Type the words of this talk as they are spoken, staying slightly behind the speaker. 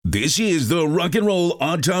This is the Rock and Roll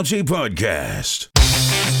Autopsy Podcast.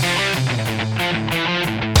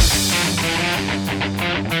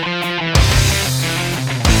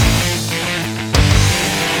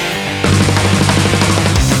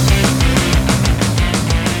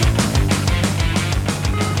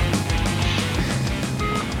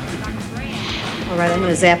 All right, I'm going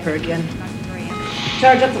to zap her again.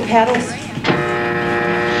 Charge up the paddles.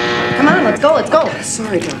 Come on, let's go, let's go.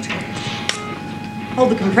 Sorry, Doctor.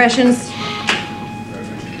 Hold the compressions.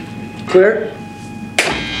 Clear.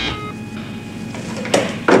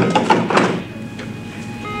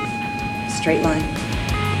 Straight line.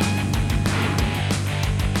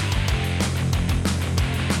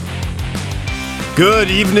 Good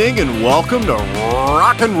evening and welcome to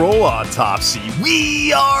Rock and Roll Autopsy.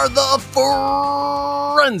 We are the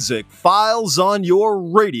forensic files on your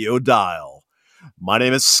radio dial. My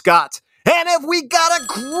name is Scott, and have we got a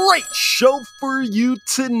great show for you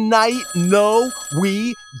tonight? No,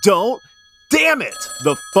 we don't. Damn it,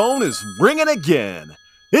 the phone is ringing again.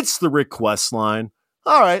 It's the request line.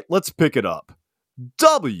 All right, let's pick it up.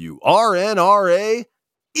 WRNRA,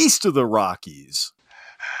 east of the Rockies.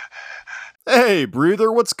 Hey,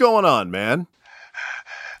 breather, what's going on, man?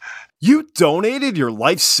 You donated your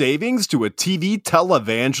life savings to a TV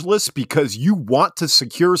televangelist because you want to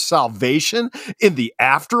secure salvation in the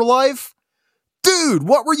afterlife? Dude,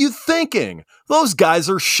 what were you thinking? Those guys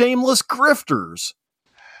are shameless grifters.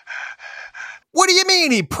 What do you mean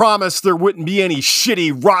he promised there wouldn't be any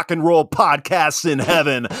shitty rock and roll podcasts in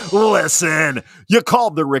heaven? Listen, you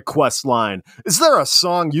called the request line. Is there a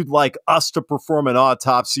song you'd like us to perform an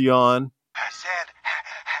autopsy on? I said,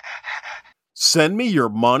 Send Me Your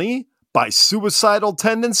Money by Suicidal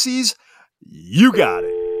Tendencies? You got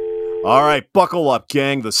it. All right, buckle up,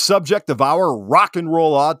 gang. The subject of our rock and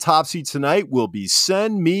roll autopsy tonight will be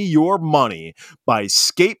Send Me Your Money by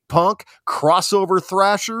skate punk crossover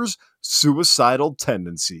thrashers Suicidal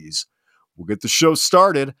Tendencies. We'll get the show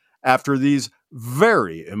started after these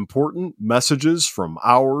very important messages from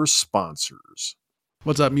our sponsors.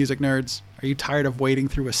 What's up, music nerds? Are you tired of wading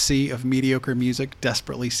through a sea of mediocre music,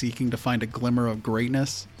 desperately seeking to find a glimmer of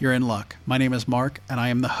greatness? You're in luck. My name is Mark, and I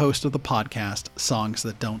am the host of the podcast, Songs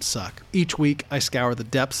That Don't Suck. Each week, I scour the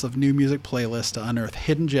depths of new music playlists to unearth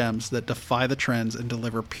hidden gems that defy the trends and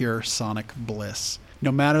deliver pure sonic bliss.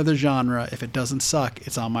 No matter the genre, if it doesn't suck,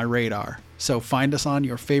 it's on my radar. So find us on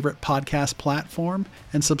your favorite podcast platform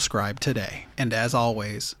and subscribe today. And as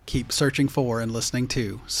always, keep searching for and listening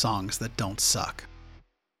to Songs That Don't Suck.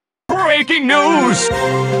 breaking news!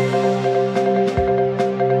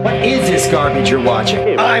 What is this garbage you're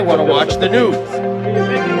watching? I want to watch the news.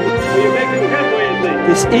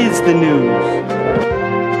 This is the news.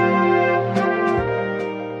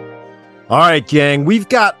 All right, gang, we've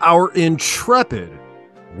got our intrepid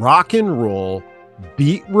rock and roll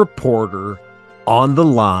beat reporter on the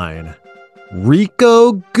line,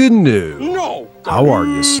 Rico Gnu. No! How are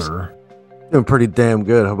you, sir? Doing pretty damn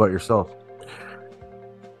good. How about yourself?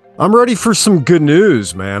 I'm ready for some good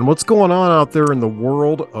news, man. What's going on out there in the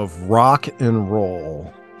world of rock and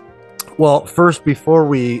roll? Well, first, before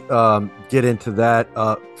we get into that,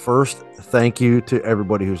 first, thank you to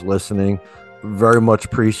everybody who's listening. Very much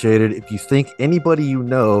appreciated. If you think anybody you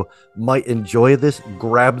know might enjoy this,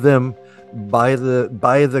 grab them by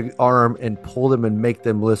the arm and pull them and make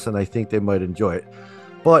them listen. I think they might enjoy it.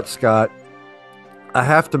 But, Scott, I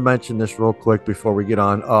have to mention this real quick before we get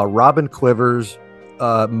on. Robin Quivers.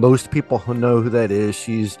 Most people who know who that is.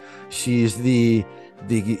 She's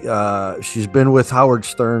been with Howard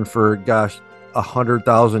Stern for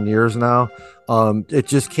 100,000 years now. It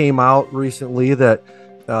just came out recently that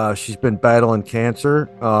she's been battling cancer.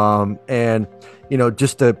 And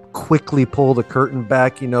just to quickly pull the curtain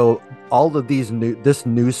back, all of this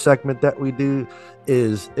news segment that we do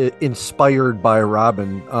is inspired by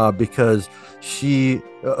Robin because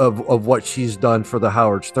of what she's done for the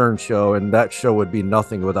Howard Stern show, and that show would be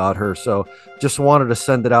nothing without her. So just wanted to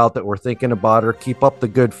send it out that we're thinking about her. Keep up the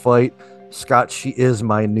good fight, Scott. She is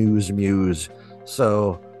my news muse.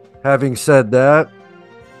 So having said that,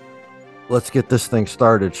 let's get this thing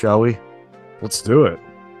started, shall we? Let's do it.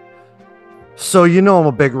 So I'm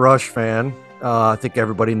a big Rush fan. I think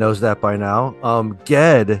everybody knows that by now.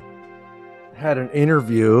 Ged had an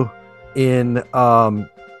interview in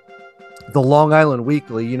the Long Island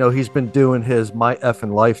Weekly. He's been doing his My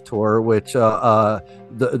Effin' Life tour, which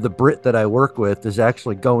the Brit that I work with is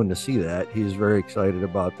actually going to see that. He's very excited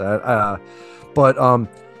about that. But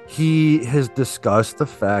he has discussed the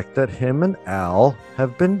fact that him and Al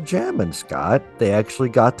have been jamming, Scott. They actually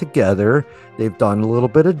got together. They've done a little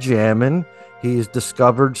bit of jamming. He's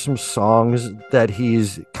discovered some songs that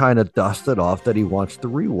he's kind of dusted off that he wants to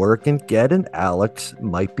rework, and Ged and Alex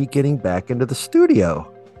might be getting back into the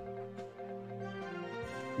studio.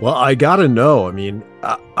 Well, I got to know. I mean,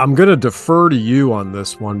 I'm going to defer to you on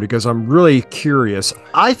this one because I'm really curious.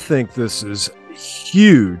 I think this is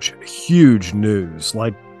huge, huge news,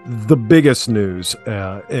 like the biggest news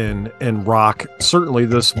in rock, certainly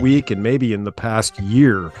this week and maybe in the past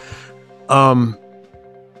year.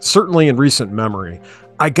 Certainly in recent memory.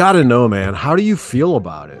 I got to know, man, how do you feel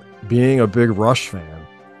about it, being a big Rush fan?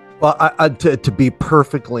 Well, to be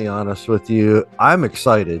perfectly honest with you, I'm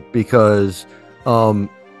excited because I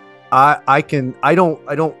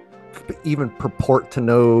don't even purport to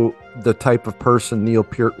know the type of person Neil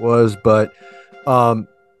Peart was, but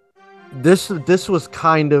this was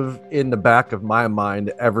kind of in the back of my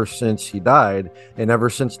mind ever since he died, and ever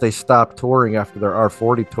since they stopped touring after their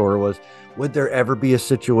R40 tour was, would there ever be a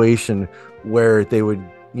situation where they would,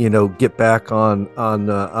 get back on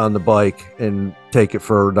the bike and take it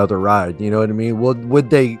for another ride? You know what I mean? Would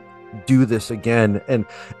they do this again? And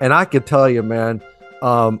I could tell you, man,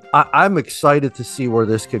 I'm excited to see where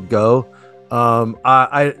this could go. You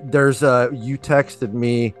texted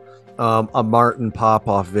me a Martin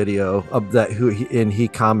Popoff video of that, he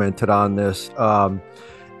commented on this.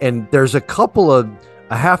 And there's a couple of,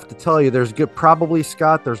 I have to tell you, probably,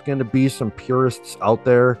 Scott, there's going to be some purists out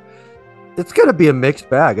there. It's going to be a mixed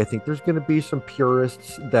bag. I think there's going to be some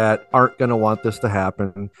purists that aren't going to want this to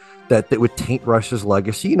happen, that would taint Rush's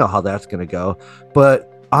legacy. You know how that's going to go.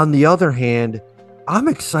 But on the other hand, I'm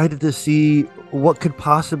excited to see what could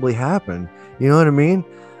possibly happen. You know what I mean?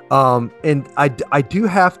 And I do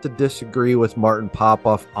have to disagree with Martin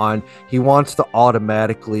Popoff on, he wants to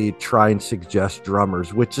automatically try and suggest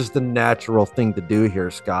drummers, which is the natural thing to do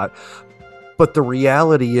here, Scott. But the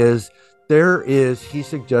reality is, he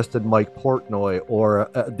suggested Mike Portnoy or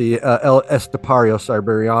El Estepario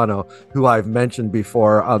Siberiano, who I've mentioned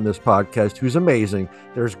before on this podcast, who's amazing.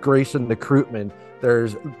 There's Grayson DeCrootman.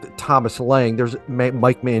 There's Thomas Lang. There's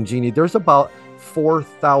Mike Mangini. There's about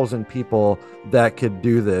 4,000 people that could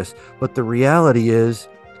do this. But the reality is,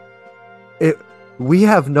 we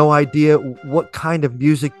have no idea what kind of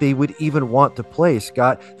music they would even want to play,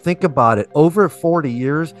 Scott. Think about it. Over 40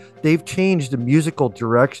 years, they've changed the musical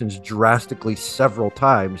directions drastically several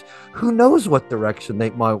times. Who knows what direction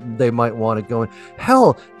they might want to go in?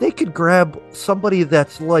 Hell, they could grab somebody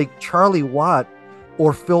that's like Charlie Watt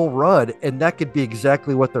or Phil Rudd, and that could be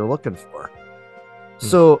exactly what they're looking for.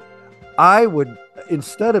 So I would,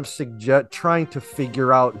 instead of trying to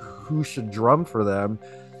figure out who should drum for them,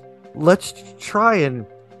 let's try and,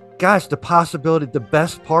 gosh, the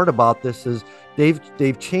best part about this is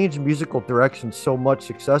they've changed musical direction so much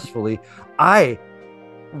successfully. I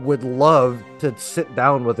would love to sit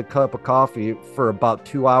down with a cup of coffee for about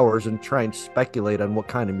 2 hours and try and speculate on what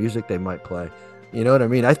kind of music they might play. You know what I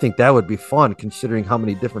mean? I think that would be fun, considering how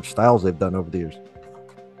many different styles they've done over the years.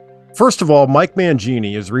 First of all, Mike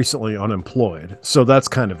Mangini is recently unemployed, so that's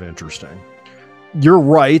kind of interesting. You're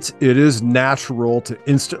right. It is natural to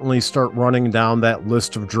instantly start running down that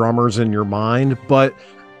list of drummers in your mind, but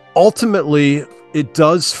ultimately it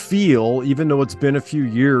does feel, even though it's been a few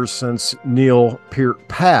years since Neil Peart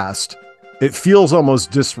passed, it feels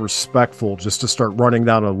almost disrespectful just to start running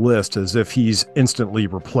down a list as if he's instantly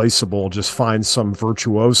replaceable. Just find some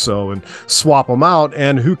virtuoso and swap him out,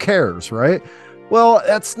 and who cares, right? Well,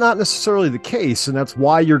 that's not necessarily the case, and that's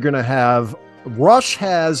why you're going to have, Rush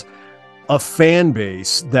has a fan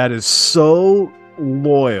base that is so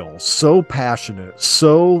loyal, so passionate,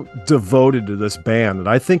 so devoted to this band that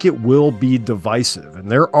I think it will be divisive. And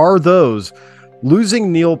there are those.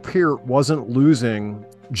 Losing Neil Peart wasn't losing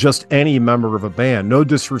just any member of a band. No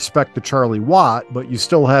disrespect to Charlie Watt, but you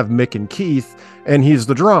still have Mick and Keith, and he's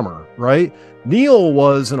the drummer, right? Neil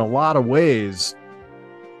was, in a lot of ways,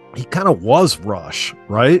 he kind of was Rush,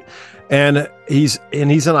 right? And he's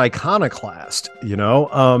an iconoclast,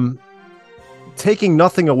 taking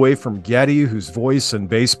nothing away from Geddy, whose voice and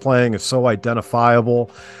bass playing is so identifiable.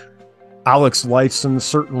 Alex Lifeson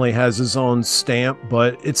certainly has his own stamp,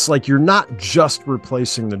 but it's like you're not just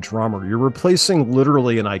replacing the drummer. You're replacing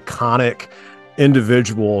literally an iconic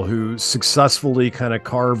individual who successfully kind of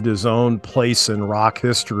carved his own place in rock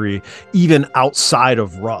history, even outside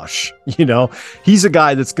of Rush. He's a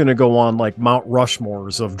guy that's going to go on like Mount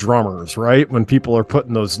Rushmores of drummers, right? When people are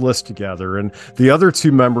putting those lists together, and the other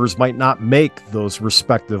two members might not make those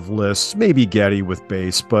respective lists, maybe Geddy with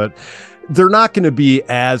bass, but they're not going to be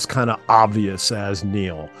as kind of obvious as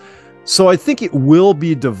Neil. So I think it will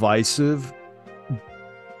be divisive.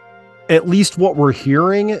 At least what we're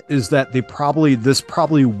hearing is that this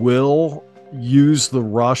probably will use the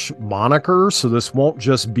Rush moniker. So this won't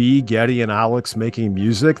just be Getty and Alex making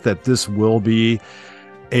music, that this will be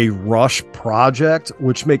a Rush project,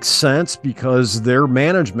 which makes sense because their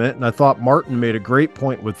management, and I thought Martin made a great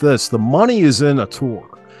point with this, the money is in a tour.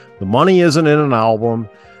 The money isn't in an album.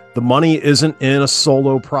 The money isn't in a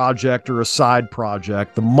solo project or a side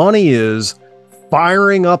project. The money is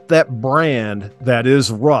firing up that brand that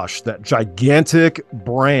is Rush, that gigantic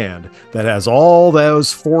brand that has all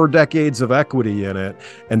those 4 decades of equity in it,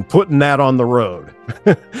 and putting that on the road.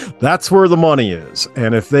 That's where the money is.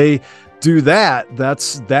 And if they do that,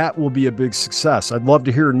 that will be a big success. I'd love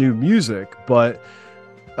to hear new music, but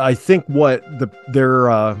I think what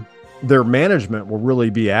their management will really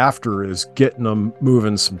be after is getting them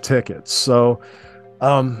moving some tickets. So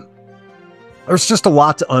there's just a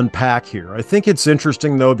lot to unpack here. I think it's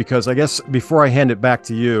interesting though, because I guess before I hand it back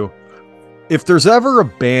to you, if there's ever a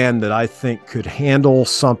band that I think could handle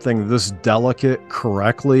something this delicate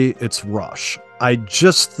correctly, it's Rush. I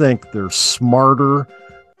just think they're smarter.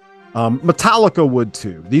 Metallica would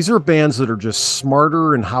too. These are bands that are just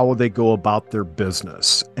smarter in how they go about their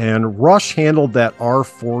business. And Rush handled that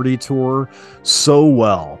R40 tour so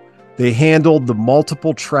well. They handled the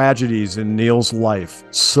multiple tragedies in Neil's life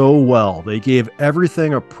so well. They gave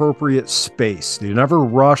everything appropriate space. They never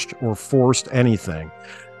rushed or forced anything.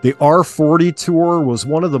 The R40 tour was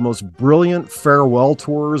one of the most brilliant farewell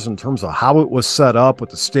tours in terms of how it was set up with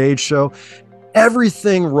the stage show.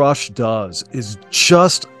 Everything Rush does is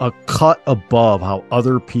just a cut above how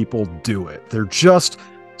other people do it. They're just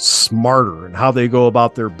smarter in how they go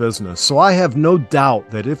about their business. So I have no doubt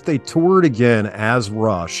that if they toured again as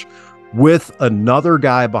Rush with another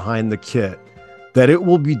guy behind the kit, that it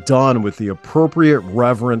will be done with the appropriate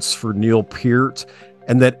reverence for Neil Peart,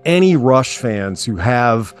 and that any Rush fans who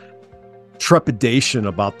have trepidation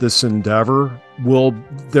about this endeavor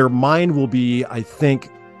their mind will be, I think,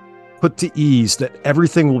 put to ease, that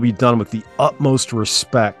everything will be done with the utmost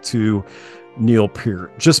respect to Neil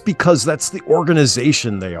Peart, just because that's the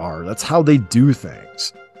organization they are. That's how they do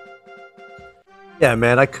things. Yeah,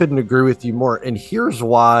 man, I couldn't agree with you more. And here's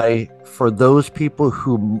why, for those people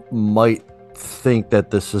who might think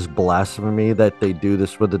that this is blasphemy, that they do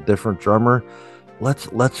this with a different drummer,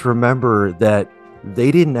 let's remember that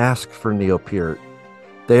they didn't ask for Neil Peart.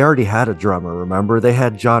 They already had a drummer, remember? They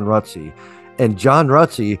had John Rutsey. And John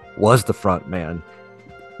Rutsey was the front man.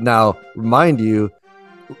 Now, remind you,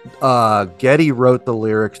 Getty wrote the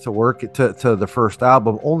lyrics to work to the first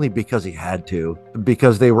album only because he had to,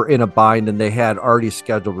 because they were in a bind and they had already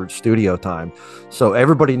scheduled studio time. So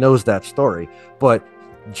everybody knows that story. But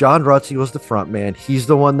John Rutsey was the front man. He's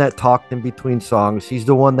the one that talked in between songs. He's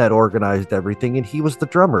the one that organized everything, and he was the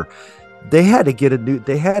drummer. They had to get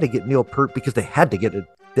Neil Peart because they had to get it,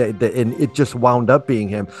 and it just wound up being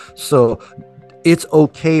him. So it's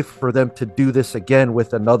okay for them to do this again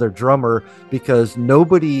with another drummer, because Neil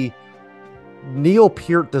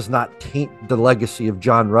Peart does not taint the legacy of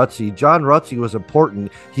John Rutsey. John Rutsey was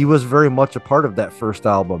important. He was very much a part of that first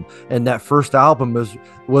album, and that first album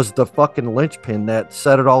was the fucking linchpin that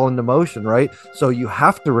set it all into motion, right? So you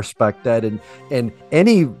have to respect that, and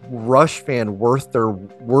any Rush fan worth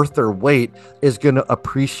their weight is going to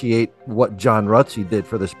appreciate what John Rutsey did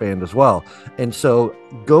for this band as well. And so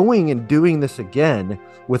going and doing this again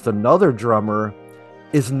with another drummer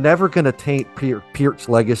is never going to taint Peart's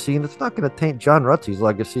legacy, and it's not going to taint John Rutsey's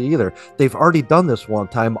legacy either. They've already done this one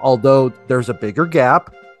time, although there's a bigger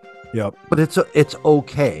gap. Yep. But it's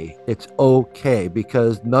okay. It's okay,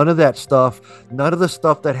 because none of the stuff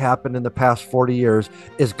that happened in the past 40 years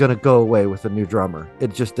is going to go away with a new drummer.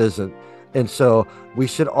 It just isn't. And so we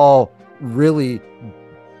should all really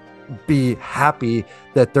be happy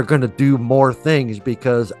that they're going to do more things,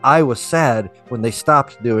 because I was sad when they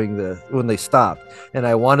stopped, and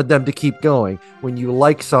I wanted them to keep going. When you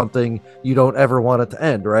like something, you don't ever want it to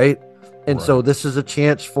end, right? And so this is a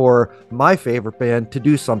chance for my favorite band to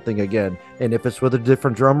do something again. And if it's with a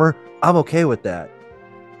different drummer, I'm okay with that,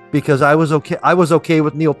 because I was okay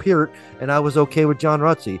with Neil Peart, and I was okay with John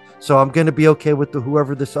Rutsey. So I'm going to be okay with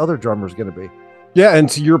whoever this other drummer is going to be. Yeah, and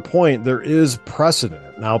to your point, there is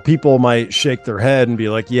precedent. Now, people might shake their head and be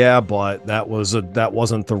like, yeah, but that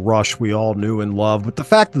wasn't the Rush we all knew and loved. But the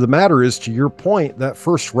fact of the matter is, to your point, that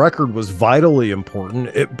first record was vitally important.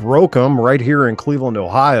 It broke them right here in Cleveland,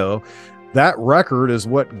 Ohio. That record is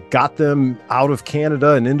what got them out of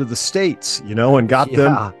Canada and into the States, and got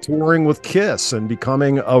them touring with Kiss and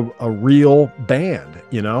becoming a real band,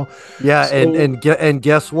 Yeah, so, and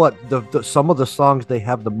guess what? The some of the songs they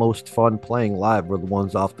have the most fun playing live were the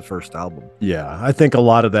ones off the first album. Yeah, I think a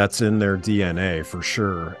lot of that's in their DNA for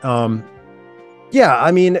sure. Yeah,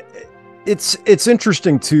 I mean, it's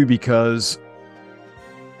interesting too, because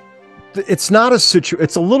it's not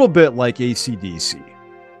it's a little bit like AC/DC.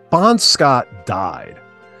 Bon Scott died.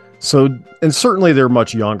 So, and certainly they're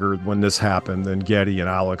much younger when this happened than Geddy and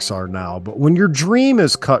Alex are now. But when your dream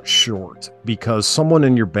is cut short because someone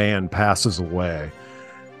in your band passes away,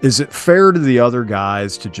 is it fair to the other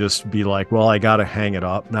guys to just be like, well, I got to hang it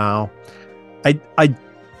up now?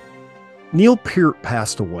 Neil Peart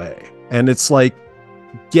passed away, and it's like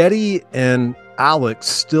Geddy and Alex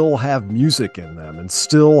still have music in them and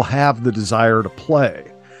still have the desire to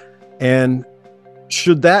play. And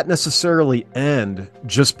should that necessarily end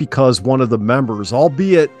just because one of the members,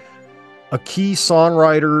 albeit a key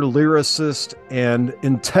songwriter, lyricist, and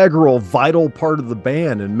integral, vital part of the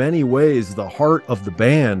band, in many ways, the heart of the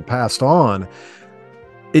band, passed on?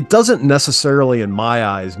 It doesn't necessarily, in my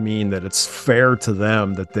eyes, mean that it's fair to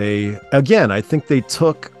them that they, again, I think they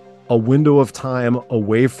took a window of time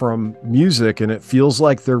away from music, and it feels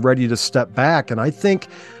like they're ready to step back. And I think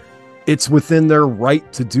it's within their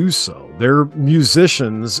right to do so. They're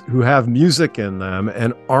musicians who have music in them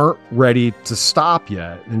and aren't ready to stop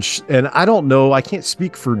yet. And I don't know, I can't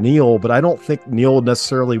speak for Neil, but I don't think Neil would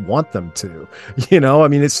necessarily want them to. I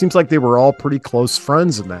mean, it seems like they were all pretty close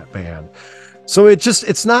friends in that band. So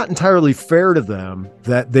it's not entirely fair to them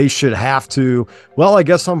that they should have to, well, I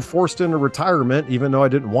guess I'm forced into retirement, even though I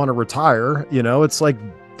didn't want to retire. It's like,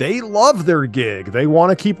 they love their gig. They want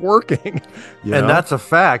to keep working. And that's a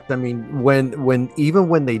fact. I mean, when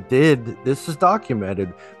they did, this is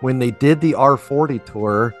documented, when they did the R40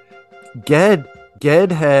 tour,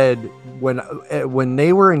 Ged had, when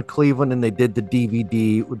they were in Cleveland and they did the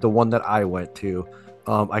DVD, the one that I went to,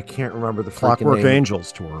 I can't remember the Clockwork name.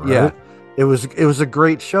 Angels tour, right? Yeah. It was a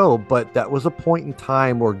great show, but that was a point in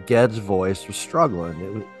time where Ged's voice was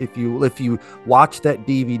struggling. If you watch that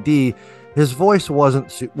DVD, his voice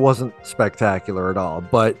wasn't spectacular at all.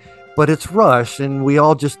 But it's Rush, and we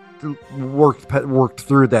all just worked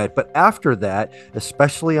through that. But after that,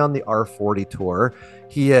 especially on the R40 tour,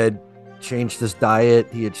 he had changed his diet.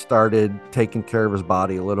 He had started taking care of his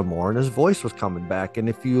body a little more, and his voice was coming back. And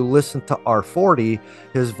if you listen to R40,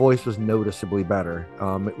 his voice was noticeably better.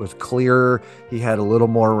 It was clearer. He had a little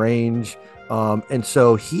more range. And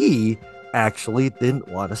so he actually didn't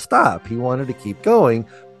want to stop. He wanted to keep going.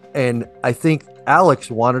 And I think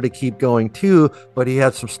Alex wanted to keep going too, but he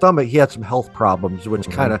had some health problems, which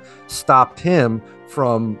kind of stopped him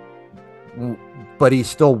from, but he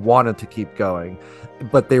still wanted to keep going.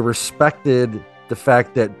 But they respected the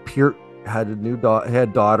fact that Peart had a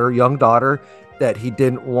young daughter, that he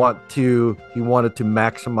wanted to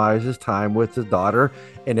maximize his time with his daughter,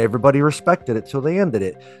 and everybody respected it. So they ended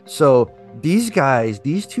it. So these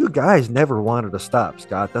two guys never wanted to stop,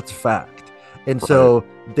 Scott. That's a fact. And so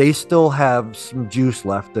they still have some juice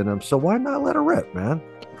left in them. So why not let it rip, man?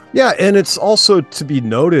 Yeah, and it's also to be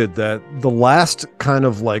noted that the last kind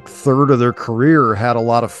of like third of their career had a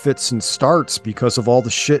lot of fits and starts because of all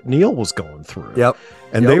the shit Neil was going through. Yep.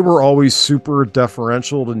 And they were always super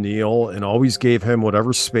deferential to Neil and always gave him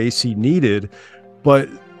whatever space he needed. But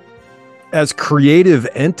as creative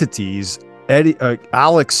entities,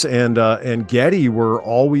 Alex and Geddy were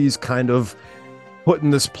always kind of put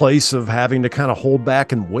in this place of having to kind of hold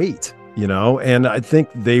back and wait, and I think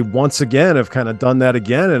they once again have kind of done that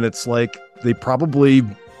again. And it's like, they probably,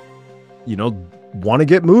 want to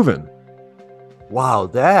get moving. Wow.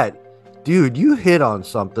 Dude, you hit on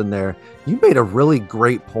something there. You made a really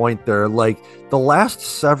great point there. Like the last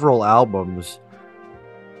several albums,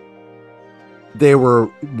 they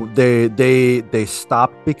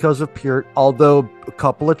stopped because of Peart, although a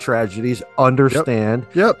couple of tragedies, understand.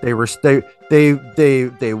 Yep.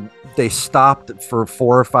 They stopped for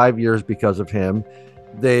 4 or 5 years because of him.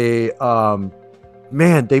 They've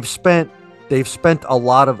spent a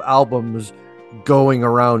lot of albums going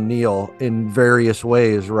around Neil in various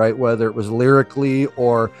ways, right? Whether it was lyrically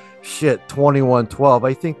or 2112.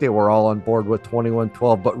 I think they were all on board with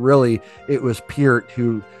 2112, but really it was Peart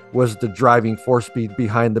who was the driving force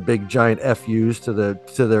behind the big giant FUs to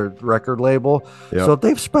their record label. Yep. So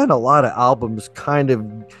they've spent a lot of albums kind of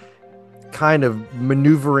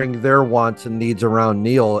maneuvering their wants and needs around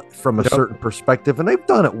Neil from a certain perspective, and they've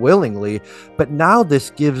done it willingly. But now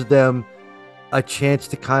this gives them a chance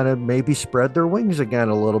to kind of maybe spread their wings again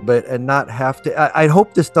a little bit and not have to. I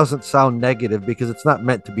hope this doesn't sound negative, because it's not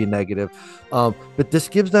meant to be negative. But this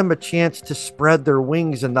gives them a chance to spread their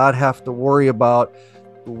wings and not have to worry about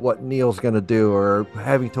what Neil's going to do, or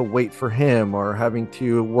having to wait for him, or having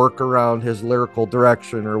to work around his lyrical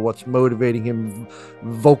direction, or what's motivating him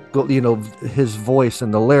vocal, his voice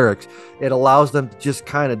and the lyrics. It allows them to just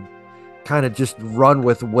kind of kind of just run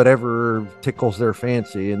with whatever tickles their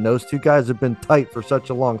fancy. And those two guys have been tight for such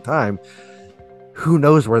a long time. Who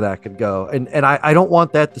knows where that could go? And I don't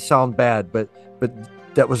want that to sound bad, but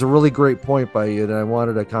that was a really great point by you, and I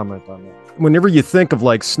wanted to comment on that. Whenever you think of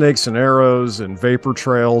like Snakes and Arrows and Vapor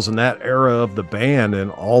Trails and that era of the band and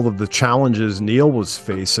all of the challenges Neil was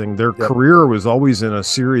facing, their career was always in a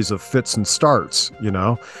series of fits and starts, you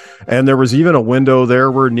know? And there was even a window there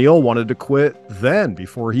where Neil wanted to quit then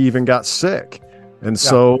before he even got sick. And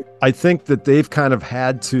so I think that they've kind of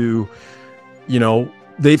had to, you know,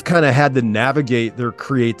 navigate their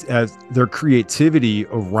creativity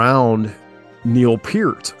around Neil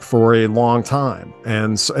Peart for a long time,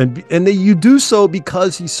 and you do so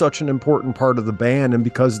because he's such an important part of the band and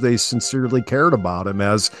because they sincerely cared about him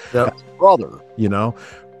as a brother, you know.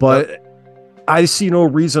 But I see no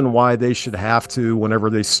reason why they should have to,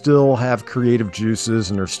 whenever they still have creative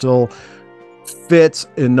juices and they're still fit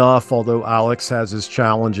enough, although Alex has his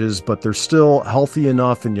challenges, but they're still healthy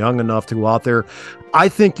enough and young enough to go out there. I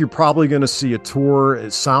think you're probably going to see a tour.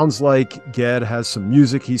 It sounds like Ged has some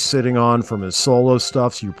music he's sitting on from his solo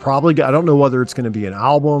stuff. So I don't know whether it's going to be an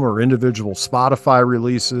album or individual Spotify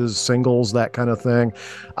releases, singles, that kind of thing.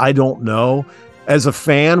 I don't know. As a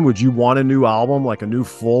fan, would you want a new album, like a new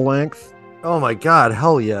full length? Oh my God,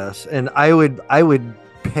 hell yes. And I would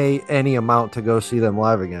pay any amount to go see them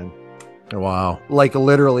live again. Wow. Like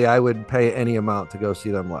literally, I would pay any amount to go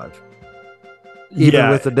see them live. Even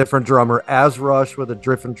with a different drummer, as Rush with a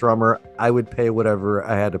different drummer, I would pay whatever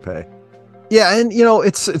I had to pay. Yeah, and you know,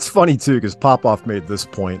 it's funny too, because Popoff made this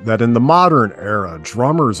point that in the modern era,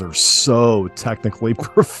 drummers are so technically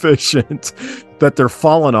proficient that they're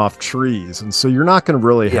falling off trees. And so you're not going to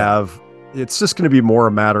really it's just going to be more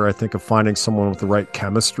a matter, I think, of finding someone with the right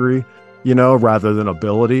chemistry, you know, rather than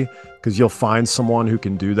ability. Because you'll find someone who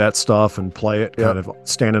can do that stuff and play it kind of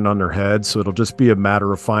standing on their head. So it'll just be a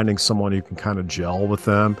matter of finding someone who can kind of gel with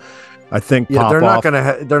them. I think they're not gonna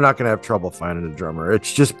have trouble finding a drummer.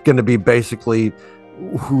 It's just going to be basically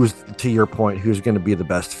who's, to your point, who's going to be the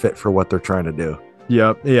best fit for what they're trying to do.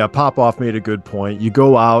 Yeah. Popoff made a good point. You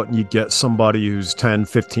go out and you get somebody who's 10,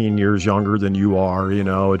 15 years younger than you are, you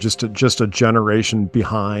know, just a generation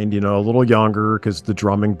behind, you know, a little younger, because the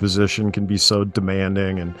drumming position can be so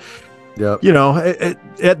demanding. And you know,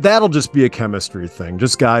 that'll just be a chemistry thing.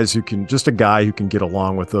 Just a guy who can get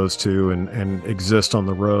along with those two and exist on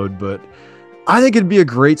the road. But I think it'd be a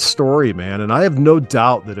great story, man. And I have no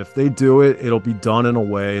doubt that if they do it, it'll be done in a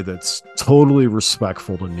way that's totally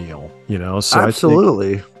respectful to Neil, you know? So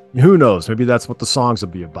absolutely. Who knows? Maybe that's what the songs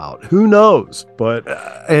will be about. Who knows? But,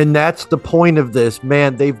 and that's the point of this,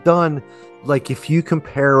 man. They've done, like, if you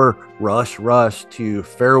compare Rush to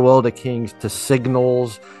Farewell to Kings to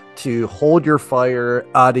Signals to Hold Your Fire,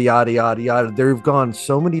 yada yada yada yada. They've gone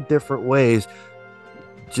so many different ways.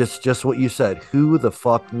 Just what you said. Who the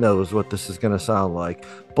fuck knows what this is going to sound like?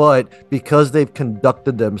 But because they've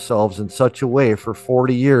conducted themselves in such a way for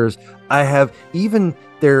 40 years, I have even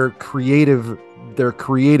their creative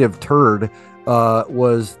turd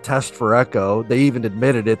was Test for Echo. They even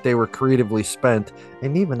admitted it. They were creatively spent,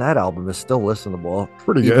 and even that album is still listenable.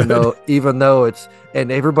 Pretty good. Even though it's,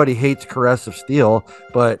 and everybody hates Caress of Steel,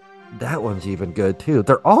 but that one's even good too.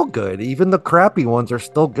 They're all good. Even the crappy ones are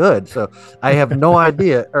still good. So I have no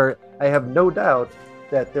idea, or I have no doubt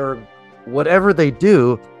that whatever they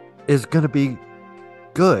do is going to be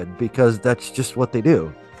good, because that's just what they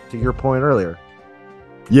do, to your point earlier.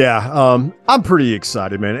 Yeah, I'm pretty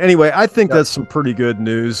excited, man. Anyway, I think that's some pretty good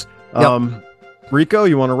news. Rico,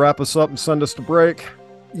 you want to wrap us up and send us to break?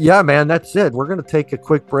 Yeah, man, that's it. We're going to take a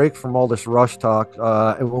quick break from all this Rush talk.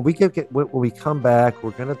 And when we come back,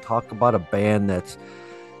 we're going to talk about a band that's,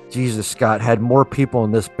 Jesus, Scott, had more people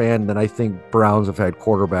in this band than I think Browns have had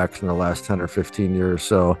quarterbacks in the last 10 or 15 years.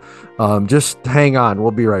 So just hang on.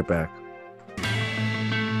 We'll be right back.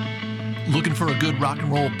 Looking for a good rock and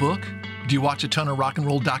roll book? Do you watch a ton of rock and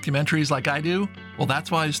roll documentaries like I do? Well,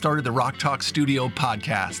 that's why I started the Rock Talk Studio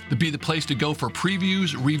podcast, to be the place to go for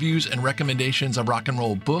previews, reviews, and recommendations of rock and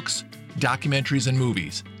roll books, documentaries, and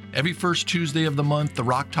movies. Every first Tuesday of the month, the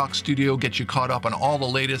Rock Talk Studio gets you caught up on all the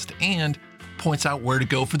latest and points out where to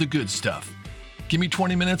go for the good stuff. Give me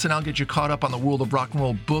 20 minutes and I'll get you caught up on the world of rock and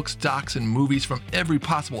roll books, docs, and movies from every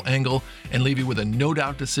possible angle and leave you with a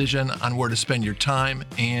no-doubt decision on where to spend your time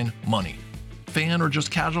and money. Fan or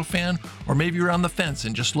just casual fan, or maybe you're on the fence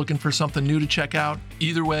and just looking for something new to check out,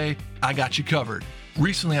 either way, I got you covered.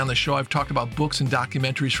 Recently on the show, I've talked about books and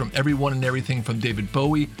documentaries from everyone and everything from David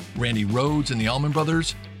Bowie, Randy Rhoads and the Allman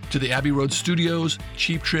Brothers, to the Abbey Road Studios,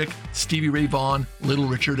 Cheap Trick, Stevie Ray Vaughan, Little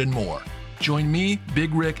Richard, and more. Join me,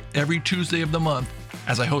 Big Rick, every Tuesday of the month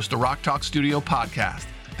as I host the Rock Talk Studio podcast,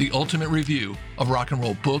 the ultimate review of rock and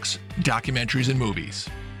roll books, documentaries, and movies.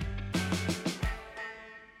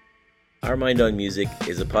 Our Mind on Music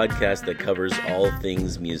is a podcast that covers all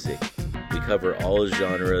things music. We cover all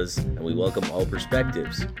genres and we welcome all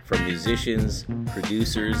perspectives, from musicians,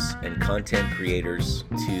 producers, and content creators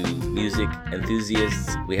to music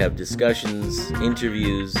enthusiasts. We have discussions,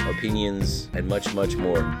 interviews, opinions, and much, much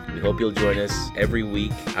more. We hope you'll join us every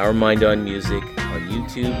week. Our Mind on Music on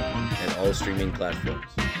YouTube and all streaming platforms.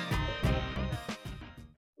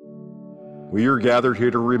 We are gathered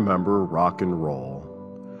here to remember rock and roll.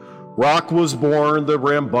 Rock was born, the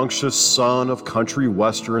rambunctious son of country,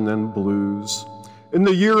 western, and blues, in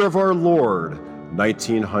the year of our Lord,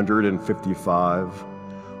 1955.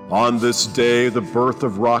 On this day, the birth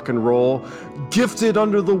of rock and roll gifted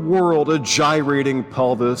unto the world a gyrating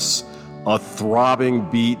pelvis, a throbbing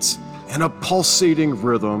beat, and a pulsating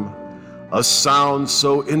rhythm, a sound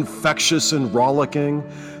so infectious and rollicking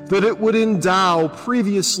that it would endow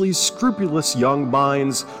previously scrupulous young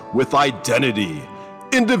minds with identity,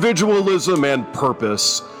 individualism, and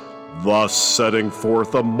purpose, thus setting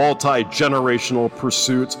forth a multi-generational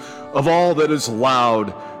pursuit of all that is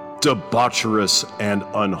loud, debaucherous, and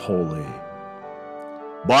unholy.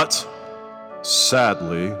 But,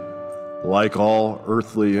 sadly, like all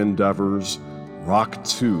earthly endeavors, rock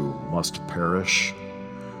too must perish.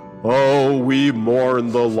 Oh, we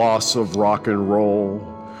mourn the loss of rock and roll,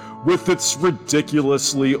 with its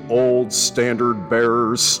ridiculously old standard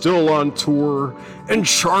bearers still on tour and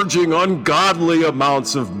charging ungodly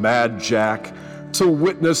amounts of Mad Jack to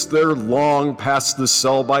witness their long past the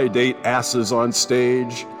sell-by date asses on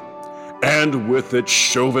stage, and with its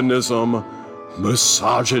chauvinism,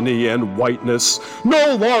 misogyny, and whiteness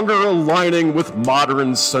no longer aligning with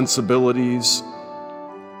modern sensibilities,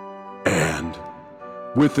 and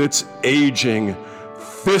with its aging,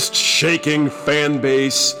 fist-shaking fan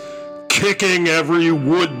base kicking every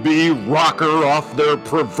would-be rocker off their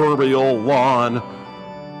proverbial lawn,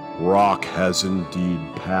 rock has indeed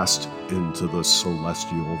passed into the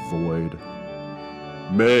celestial void.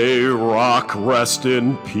 May rock rest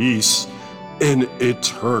in peace in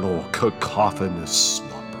eternal cacophonous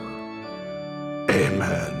slumber.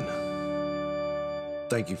 Amen.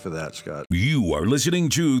 Thank you for that, Scott. You are listening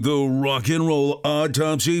to the Rock and Roll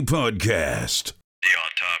Autopsy Podcast. The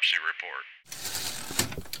Autopsy Report.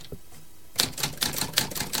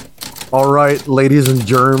 All right, ladies and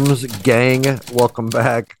germs, gang, welcome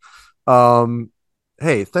back.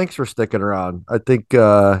 Hey, thanks for sticking around. I think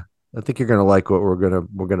you're gonna like what we're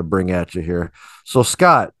gonna bring at you here. So,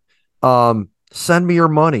 Scott, Send Me Your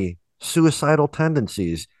Money, Suicidal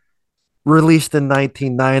Tendencies, released in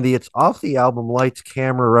 1990. It's off the album Lights,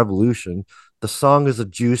 Camera, Revolution. The song is a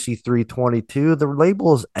juicy 322. The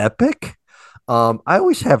label is Epic. I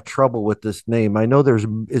always have trouble with this name. I know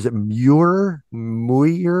is it Muir?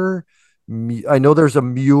 I know there's a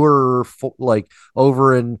Muir, like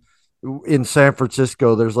over in San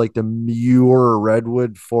Francisco, there's like the Muir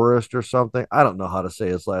Redwood Forest or something. I don't know how to say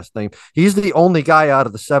his last name. He's the only guy out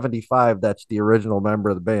of the 75 that's the original member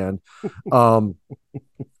of the band. And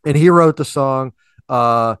he wrote the song.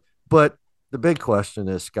 But the big question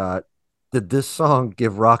is, Scott, did this song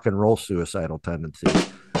give rock and roll suicidal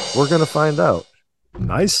tendencies? We're going to find out.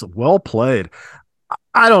 Nice. Well played.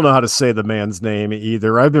 I don't know how to say the man's name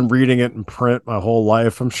either. I've been reading it in print my whole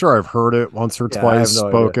life. I'm sure I've heard it once or twice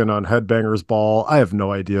spoken on Headbangers Ball. I have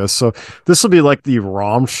no idea. So this will be like the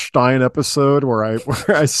Rammstein episode where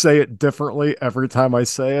I say it differently every time I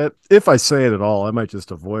say it. If I say it at all, I might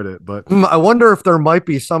just avoid it. But I wonder if there might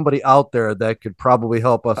be somebody out there that could probably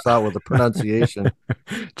help us out with the pronunciation.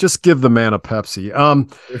 Just give the man a Pepsi.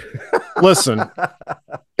 Listen,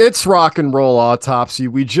 it's Rock and Roll Autopsy.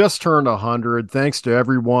 We just turned 100. Thanks to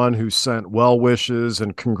everyone who sent well wishes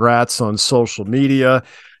and congrats on social media.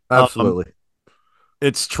 Absolutely.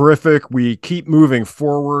 It's terrific. We keep moving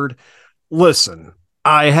forward. Listen,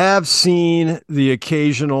 I have seen the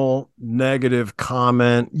occasional negative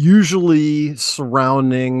comment, usually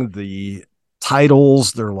surrounding the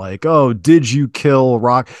titles. They're like, oh, did you kill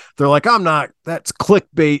rock? They're like, I'm not. That's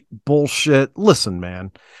clickbait bullshit. Listen,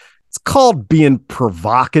 man. It's called being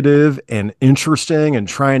provocative and interesting and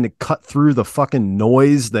trying to cut through the fucking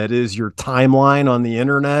noise that is your timeline on the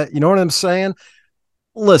internet. You know what I'm saying?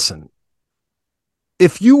 Listen,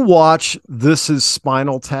 if you watch This Is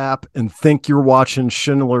Spinal Tap and think you're watching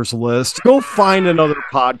Schindler's List, go find another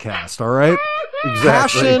podcast, all right?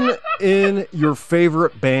 Exactly. Passion in your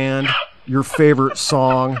favorite band, your favorite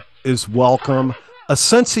song is welcome. A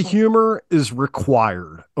sense of humor is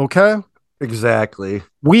required, okay? Exactly.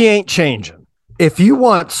 We ain't changing. If you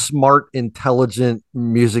want smart, intelligent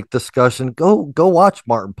music discussion, go watch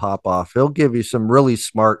Martin Popoff. He'll give you some really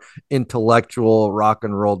smart, intellectual rock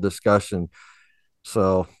and roll discussion.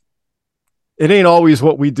 So It ain't always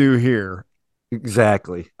what we do here.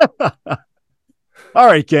 exactly. All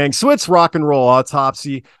right, gang. So it's Rock and Roll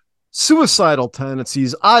Autopsy. Suicidal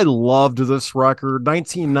Tendencies. I loved this record.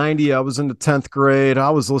 1990, I was in the 10th grade.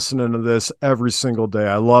 I was listening to this every single day.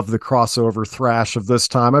 I love the crossover thrash of this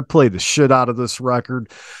time. I played the shit out of this record.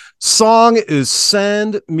 Song is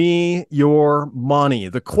Send Me Your Money.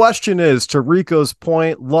 The question is, to Rico's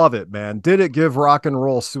point, love it, man. Did it give rock and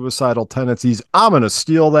roll suicidal tendencies? I'm going to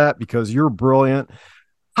steal that because you're brilliant.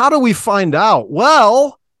 How do we find out?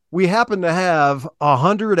 Well, we happen to have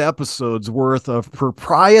 100 episodes worth of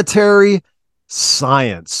proprietary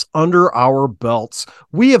science under our belts.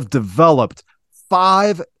 We have developed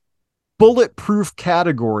 5 bulletproof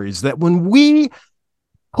categories that when we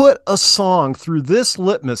put a song through this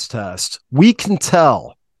litmus test, we can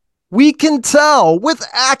tell with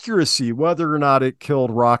accuracy whether or not it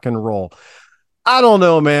killed rock and roll. I don't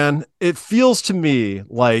know, man. It feels to me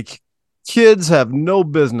like kids have no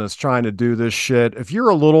business trying to do this shit. If you're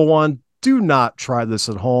a little one, do not try this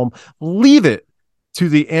at home. Leave it to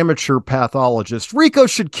the amateur pathologist. Rico,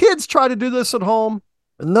 should kids try to do this at home?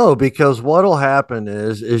 No, because what'll happen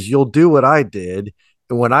is you'll do what I did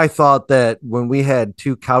when I thought that when we had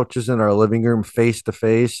 2 couches in our living room face to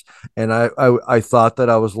face, and I thought that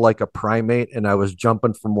I was like a primate and I was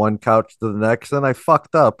jumping from one couch to the next, and I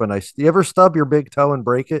fucked up. And you ever stub your big toe and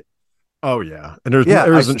break it? Oh, yeah. And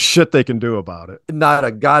there isn't shit they can do about it. Not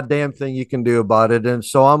a goddamn thing you can do about it. And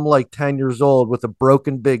so I'm like 10 years old with a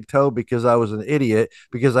broken big toe because I was an idiot,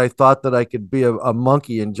 because I thought that I could be a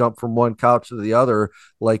monkey and jump from one couch to the other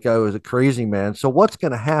like I was a crazy man. So what's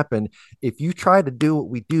going to happen if you try to do what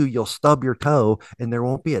we do? You'll stub your toe and there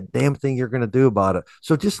won't be a damn thing you're going to do about it.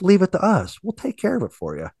 So just leave it to us. We'll take care of it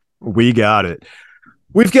for you. We got it.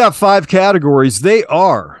 We've got 5 categories. They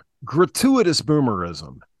are gratuitous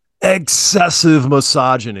boomerism, excessive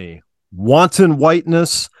misogyny, wanton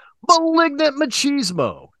whiteness, malignant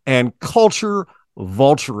machismo, and culture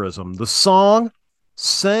vulturism. The song,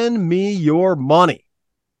 Send Me Your Money.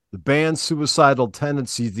 The band Suicidal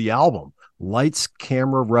Tendencies, the album, Lights,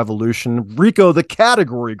 Camera, Revolution. Rico, the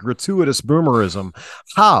category, gratuitous boomerism.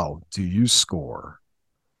 How do you score?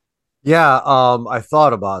 Yeah, I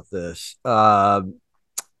thought about this.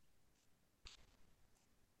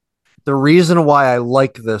 The reason why I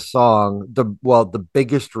like this song, the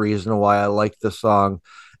biggest reason why I like this song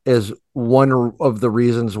is one of the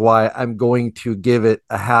reasons why I'm going to give it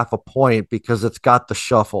a half a point, because it's got the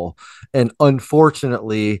shuffle. And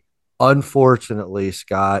unfortunately,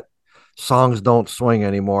 Scott, songs don't swing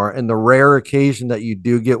anymore. And the rare occasion that you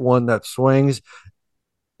do get one that swings,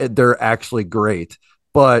 they're actually great.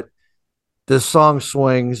 But this song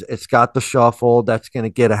swings, it's got the shuffle, that's going to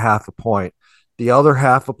get a half a point. The other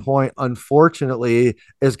half a point, unfortunately,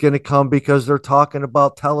 is going to come because they're talking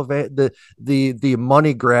about the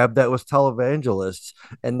money grab that was televangelists,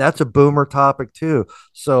 and that's a boomer topic too.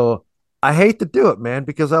 So I hate to do it, man,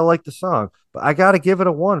 because I like the song, but I got to give it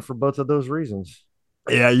a 1 for both of those reasons.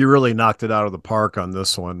 Yeah, you really knocked it out of the park on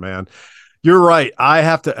this one, man. You're right. I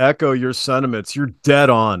have to echo your sentiments. You're dead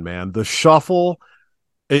on, man. The shuffle,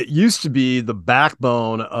 it used to be the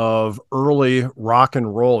backbone of early rock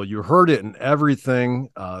and roll. You heard it in everything,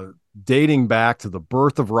 dating back to the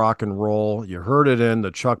birth of rock and roll. You heard it in the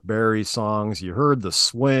Chuck Berry songs. You heard the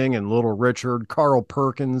swing in Little Richard, Carl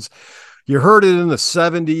Perkins. You heard it in the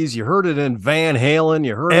 70s. You heard it in Van Halen.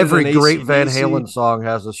 You heard every it in great AC/DC. Van Halen song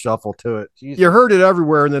has a shuffle to it. Jesus. You heard it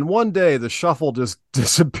everywhere. And then one day the shuffle just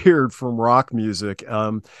disappeared from rock music.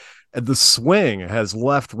 The swing has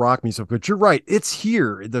left rock music, but you're right. It's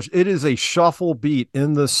here. It is a shuffle beat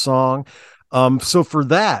in this song. So for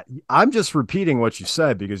that, I'm just repeating what you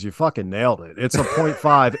said because you fucking nailed it. It's a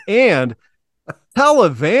 0.5 and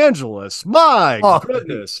televangelists. My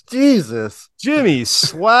goodness. Jesus. Jimmy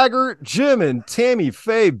Swaggart, Jim and Tammy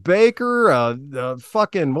Faye Baker,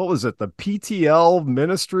 fucking, what was it? The PTL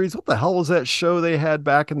Ministries. What the hell was that show they had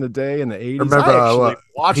back in the day in the 80s? Remember, I actually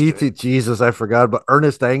watched it. Jesus, I forgot, but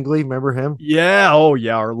Ernest Angley, remember him? Yeah. Oh,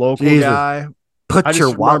 yeah. Our local guy.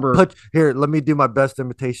 Here, let me do my best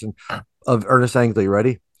imitation of Ernest Angley.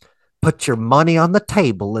 Ready? Put your money on the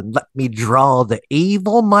table and let me draw the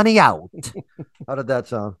evil money out. How did that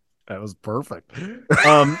sound? That was perfect.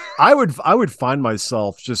 I would find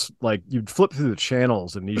myself just like, you'd flip through the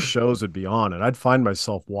channels and these shows would be on, and I'd find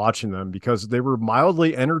myself watching them because they were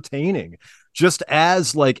mildly entertaining, just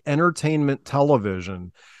as like entertainment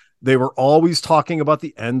television They were always talking about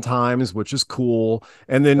the end times, which is cool.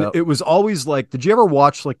 And then Yep. it was always like, did you ever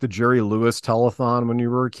watch like the Jerry Lewis telethon when you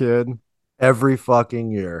were a kid? Every fucking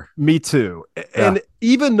year. Me too. And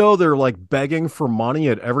even though they're like begging for money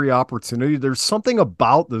at every opportunity, there's something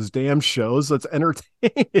about those damn shows that's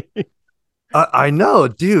entertaining. I know,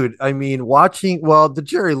 dude. I mean, the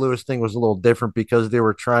Jerry Lewis thing was a little different because there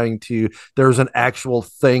was an actual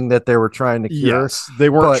thing that they were trying to cure. Yes, they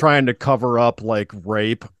weren't but trying to cover up like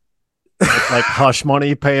rape, like hush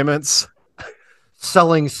money payments.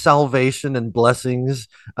 selling salvation and blessings.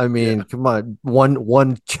 I mean, come on,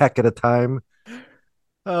 one check at a time.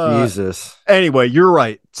 Jesus. Anyway, you're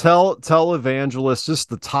right. Tell evangelists, just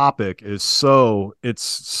the topic is it's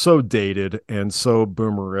so dated and so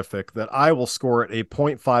boomerific that I will score it a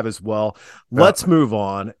 0.5 as well. Let's move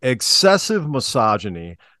on. Excessive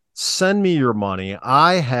misogyny. Send me your money.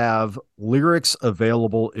 I have lyrics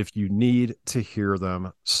available if you need to hear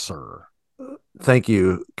them, sir. Thank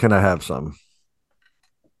you. Can I have some?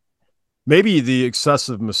 Maybe the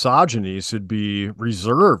excessive misogyny should be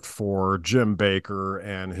reserved for Jim Baker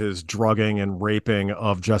and his drugging and raping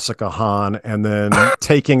of Jessica Hahn, and then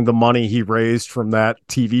taking the money he raised from that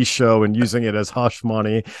TV show and using it as hush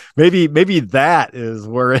money. Maybe that is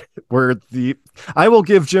where I will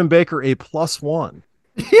give Jim Baker a +1.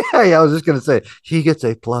 Yeah, I was just gonna say he gets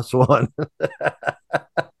a +1.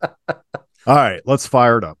 All right, let's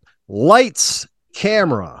fire it up. Lights,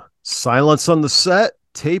 camera, silence on the set.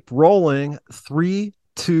 Tape rolling. 3,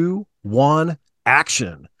 2, 1,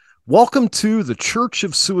 action. Welcome to the Church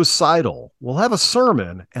of Suicidal. We'll have a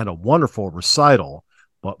sermon and a wonderful recital.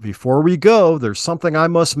 But before we go, there's something I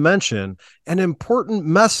must mention, an important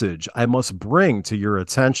message I must bring to your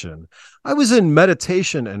attention. I was in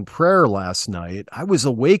meditation and prayer last night. I was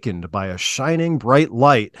awakened by a shining bright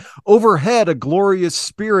light. Overhead, a glorious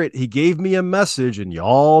spirit. He gave me a message, and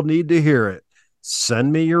y'all need to hear it.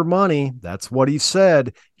 Send me your money. That's what he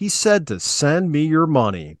said. He said to send me your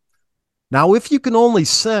money. Now, if you can only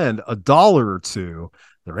send $1 or $2,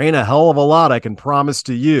 there ain't a hell of a lot I can promise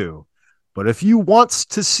to you. But if you wants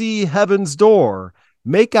to see heaven's door,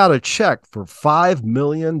 make out a check for $5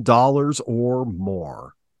 million or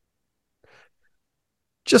more.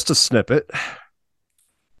 Just a snippet.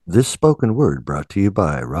 This spoken word brought to you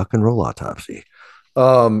by Rock and Roll Autopsy.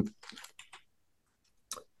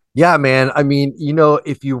 Yeah, man. I mean,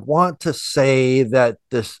 if you want to say that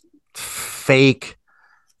this fake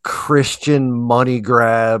Christian money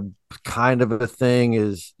grab kind of a thing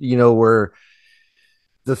is, where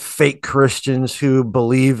the fake Christians who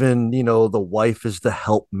believe in, the wife is the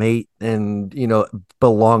helpmate and,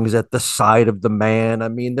 belongs at the side of the man. I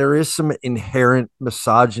mean, there is some inherent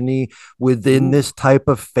misogyny within this type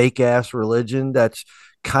of fake ass religion that's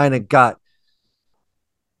kind of got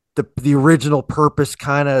the original purpose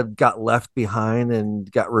kind of got left behind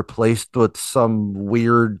and got replaced with some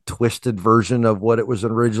weird twisted version of what it was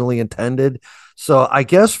originally intended. So I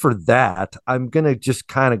guess for that, I'm going to just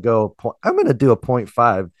kind of I'm going to do a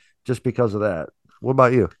 0.5 just because of that. What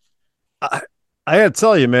about you? I had to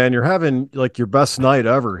tell you, man, you're having like your best night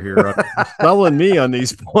ever here. You're selling me on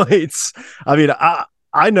these points. I mean,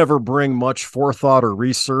 I never bring much forethought or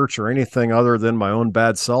research or anything other than my own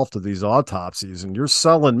bad self to these autopsies, and you're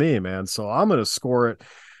selling me, man. So I'm going to score it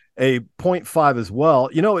a 0.5 as well.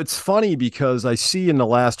 It's funny because I see in the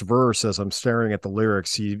last verse, as I'm staring at the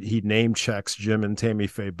lyrics, he name checks Jim and Tammy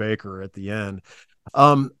Faye Baker at the end.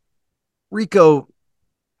 Rico,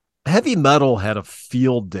 heavy metal had a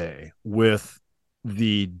field day with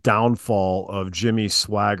the downfall of Jimmy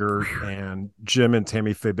Swaggart and Jim and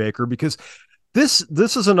Tammy Faye Baker, because this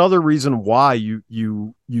is another reason why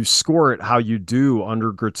you score it how you do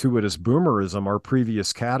under gratuitous boomerism. Our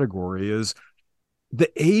previous category is the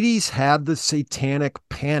 80s had the satanic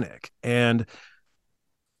panic, and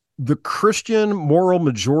the Christian moral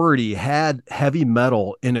majority had heavy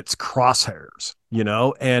metal in its crosshairs,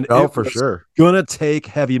 and it for was sure gonna take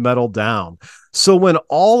heavy metal down. So when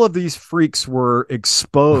all of these freaks were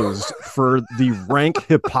exposed for the rank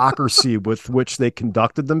hypocrisy with which they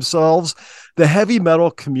conducted themselves, the heavy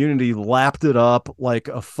metal community lapped it up like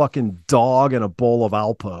a fucking dog in a bowl of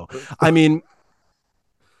Alpo. I mean,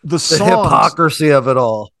 the hypocrisy of it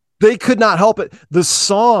all. They could not help it. The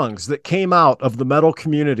songs that came out of the metal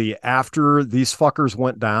community after these fuckers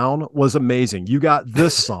went down was amazing. You got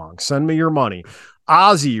this song, Send Me Your Money.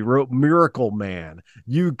 Ozzy wrote Miracle Man.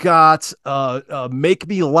 You got Make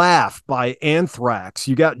Me Laugh by Anthrax.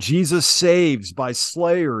 You got Jesus Saves by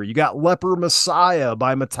Slayer. You got Leper Messiah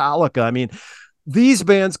by Metallica. I mean, these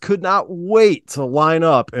bands could not wait to line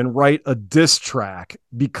up and write a diss track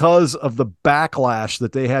because of the backlash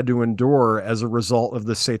that they had to endure as a result of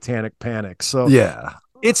the Satanic Panic. So Yeah.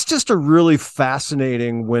 it's just a really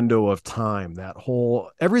fascinating window of time. That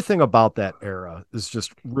whole, everything about that era is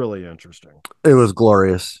just really interesting. It was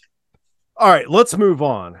glorious. All right, let's move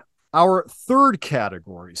on. Our third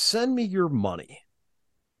category, send me your money.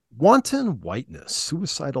 Wanton whiteness,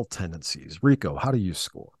 suicidal tendencies. Rico, how do you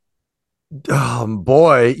score?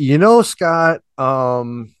 Boy, Scott,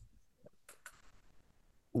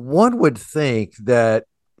 one would think that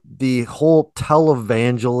the whole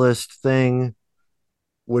televangelist thing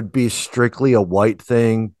would be strictly a white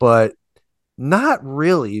thing, but not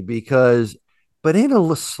really, but in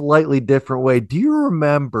a slightly different way. Do you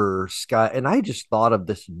remember, Scott? And I just thought of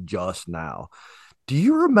this just now. Do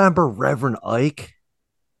you remember Reverend Ike?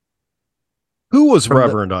 Who was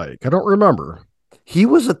Reverend Ike? I don't remember. He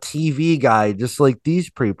was a TV guy, just like these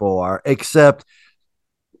people are, except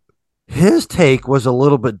his take was a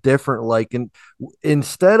little bit different. Like,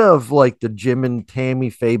 instead of like the Jim and Tammy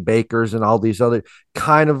Faye Bakers and all these other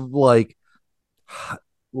kind of like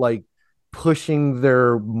pushing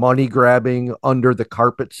their money grabbing under the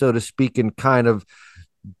carpet, so to speak, and kind of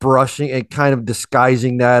brushing and kind of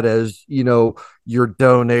disguising that as, you're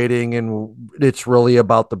donating and it's really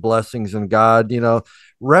about the blessings and God.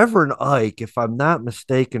 Reverend Ike, if I'm not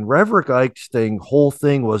mistaken, Reverend Ike's whole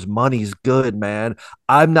thing was money's good, man.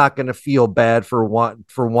 I'm not going to feel bad for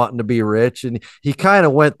wanting to be rich, and he kind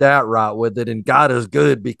of went that route with it. And God is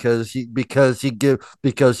good because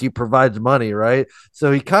he provides money, right?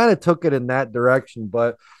 So he kind of took it in that direction.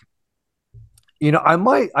 But I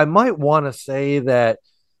might want to say that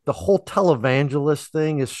the whole televangelist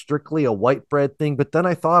thing is strictly a white bread thing, but then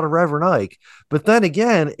I thought of Reverend Ike. But then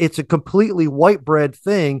again, it's a completely white bread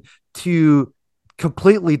thing to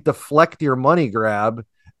completely deflect your money grab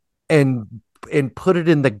and put it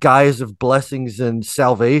in the guise of blessings and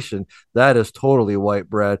salvation. That is totally white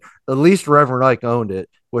bread. At least Reverend Ike owned it,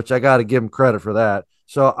 which I got to give him credit for that.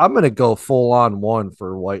 So I'm going to go full on one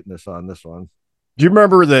for whiteness on this one. Do you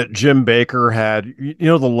remember that Jim Baker had,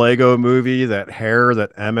 the Lego movie, that hair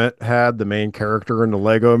that Emmett had, the main character in the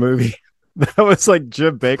Lego movie? That was like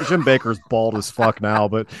Jim Baker. Jim Baker's bald as fuck now,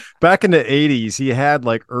 but back in the 80s, he had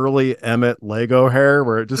like early Emmett Lego hair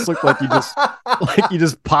where it just looked like he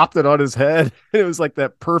just popped it on his head. And it was like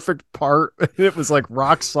that perfect part. It was like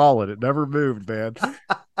rock solid. It never moved, man.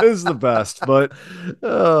 It was the best, but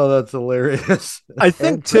oh, that's hilarious. I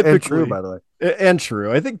think typically, and true, by the way. And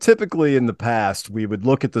true. I think typically in the past, we would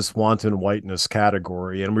look at this wanton whiteness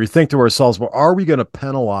category and we think to ourselves, well, are we going to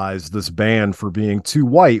penalize this band for being too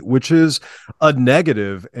white, which is a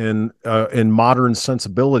negative in modern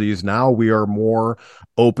sensibilities. Now we are more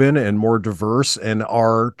open and more diverse and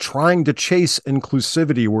are trying to chase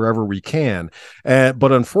inclusivity wherever we can.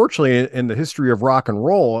 But unfortunately, in the history of rock and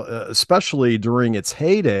roll, especially during its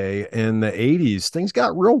heyday in the 80s, things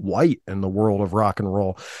got real white in the world of rock and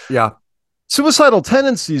roll. Yeah. Suicidal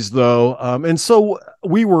tendencies, though, and so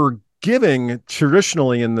we were giving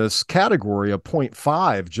traditionally in this category a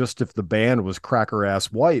 0.5 just if the band was cracker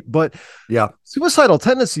ass white. But yeah, Suicidal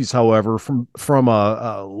Tendencies, however, from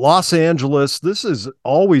Los Angeles, this has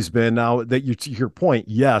always been, now that to your point,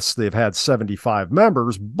 yes, they've had 75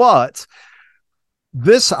 members, but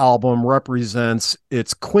this album represents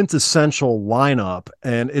its quintessential lineup,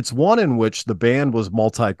 and it's one in which the band was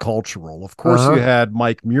multicultural. Of course, you had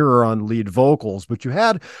Mike Muir on lead vocals, but you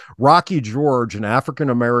had Rocky George, an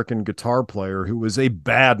African-American guitar player who was a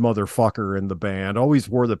bad motherfucker in the band, always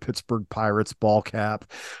wore the Pittsburgh Pirates ball cap.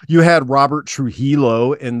 You had Robert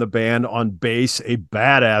Trujillo in the band on bass, a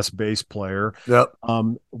badass bass player. Yep.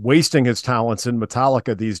 Wasting his talents in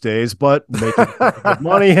Metallica these days, but making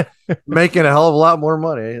money. Making a hell of a lot more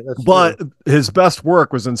money. But his best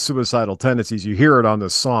work was in Suicidal Tendencies. You hear it on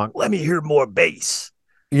this song. Let me hear more bass.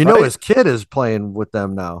 His kid is playing with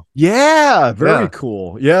them now. Yeah, very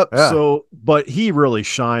cool. Yep. Yeah. So, but he really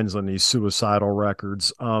shines on these Suicidal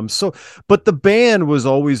records. But the band was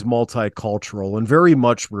always multicultural and very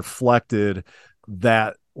much reflected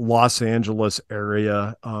that Los Angeles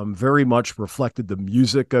area, very much reflected the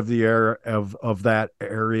music of the era of that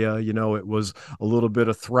area. It was a little bit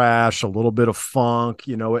of thrash, a little bit of funk,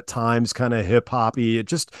 at times kind of hip hoppy. It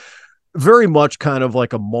just very much kind of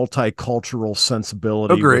like a multicultural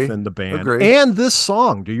sensibility within the band. And this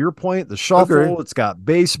song, to your point, the shuffle, it's got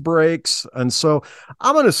bass breaks. And so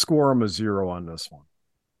I'm going to score him a 0 on this one.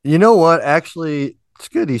 You know what? Actually, it's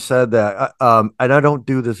good he said that. And I don't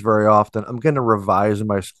do this very often. I'm going to revise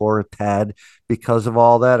my score a tad because of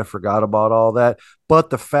all that. I forgot about all that. But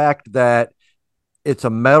the fact that it's a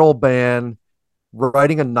metal band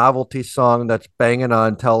writing a novelty song that's banging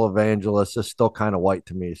on televangelists is still kind of white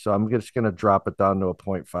to me. So I'm just going to drop it down to a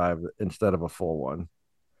 0.5 instead of a full one.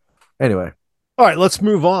 Anyway. All right, let's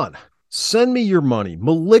move on. Send me your money.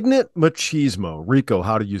 Malignant Machismo. Rico,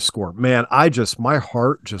 how do you score? Man, my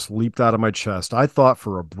heart just leaped out of my chest. I thought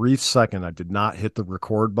for a brief second I did not hit the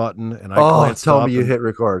record button, and I glanced tell up me you and hit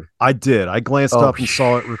record. I did. I glanced up and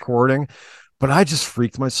saw it recording, but I just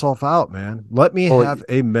freaked myself out, man. Let me have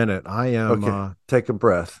a minute. I am okay. Take a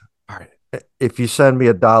breath. All right. If you send me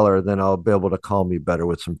 $1, then I'll be able to calm me better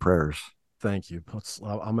with some prayers. Thank you.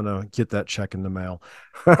 I'm going to get that check in the mail.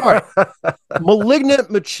 All right. Malignant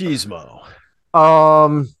Machismo.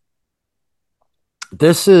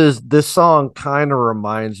 This song kind of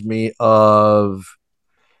reminds me of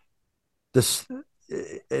this,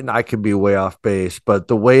 and I could be way off base, but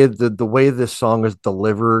the way this song is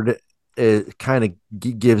delivered, it kind of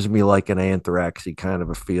gives me like an Anthraxy kind of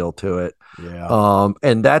a feel to it. Yeah.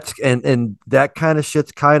 And that's and that kind of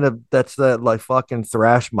shit's kind of that's that like fucking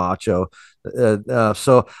thrash macho. But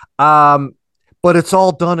it's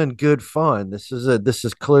all done in good fun. This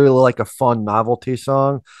is clearly like a fun novelty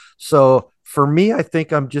song. So for me, I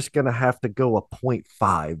think I'm just gonna have to go a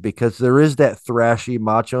 0.5 because there is that thrashy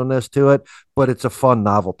macho-ness to it, but it's a fun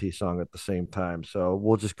novelty song at the same time. So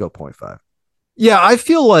we'll just go 0.5. Yeah, I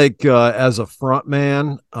feel like as a front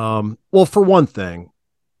man, well, for one thing,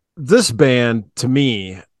 this band to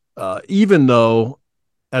me, even though,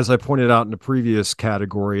 as I pointed out in the previous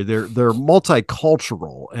category, they're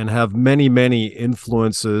multicultural and have many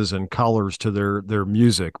influences and colors to their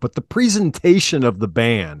music, but the presentation of the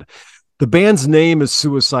band's name is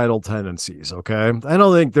Suicidal Tendencies. Okay, I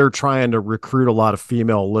don't think they're trying to recruit a lot of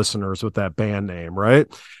female listeners with that band name, right?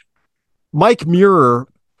 Mike Muir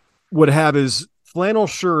would have his flannel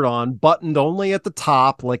shirt on, buttoned only at the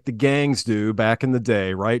top, like the gangs do back in the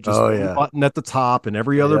day, right? Just one button at the top, and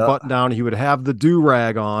every other button down. He would have the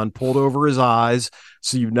do-rag on, pulled over his eyes,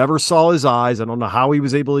 so you never saw his eyes. I don't know how he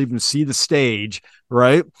was able to even see the stage,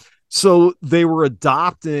 right? So they were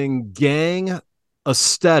adopting gang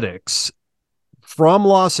aesthetics from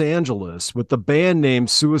Los Angeles with the band name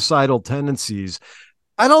Suicidal Tendencies.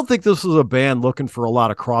 I don't think this was a band looking for a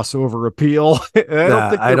lot of crossover appeal. I don't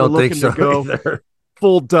think they were looking to go either.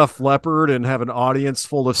 Full Def Leppard and have an audience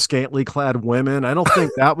full of scantily clad women. I don't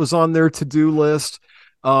think that was on their to-do list.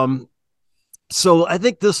 So I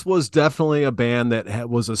think this was definitely a band that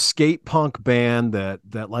was a skate punk band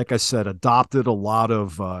that, like I said, adopted a lot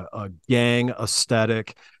of a gang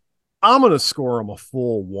aesthetic. I'm going to score them a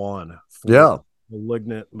full 1 for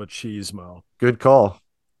Malignant Machismo. Good call.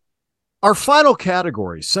 Our final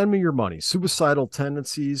category, send me your money, Suicidal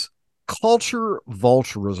Tendencies, culture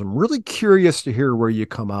vulturism. Really curious to hear where you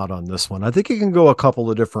come out on this one. I think it can go a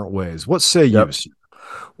couple of different ways. What say you?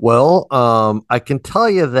 Well, I can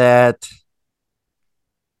tell you that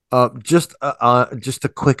just a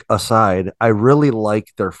quick aside, I really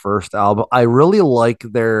like their first album. I really like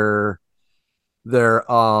their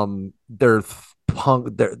punk.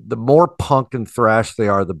 The more punk and thrash they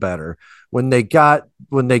are, the better. When they got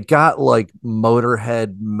like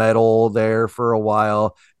Motorhead metal there for a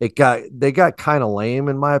while, they got kind of lame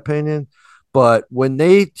in my opinion. But when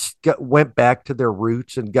they went back to their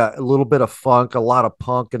roots and got a little bit of funk, a lot of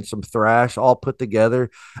punk, and some thrash all put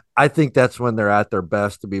together, I think that's when they're at their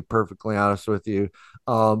best, to be perfectly honest with you.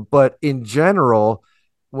 But in general,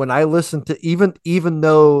 when I listen to even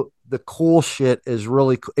though the cool shit is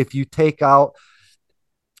really, if you take out,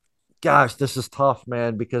 gosh, this is tough,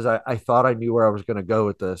 man, because I thought I knew where I was going to go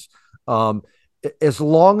with this. As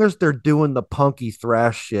long as they're doing the punky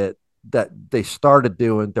thrash shit that they started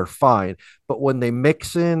doing, they're fine. But when they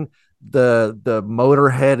mix in the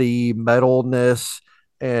Motorheady metalness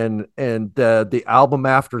and the album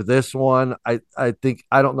after this one, I think,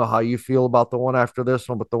 I don't know how you feel about the one after this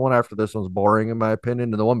one, but the one after this one's boring in my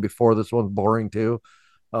opinion, and the one before this one's boring too.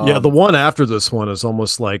 Yeah, the one after this one is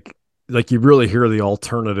almost like you really hear the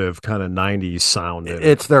alternative kind of 90s sound.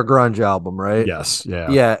 It's their grunge album, right? Yes.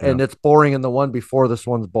 Yeah. And it's boring. And the one before this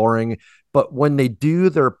one's boring. But when they do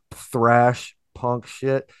their thrash punk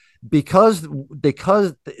shit, because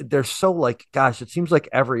they're so like, gosh, it seems like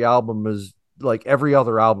every album is like every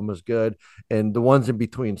other album is good. And the ones in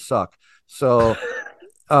between suck. So,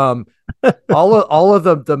 all of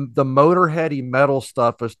the Motorheady metal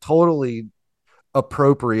stuff is totally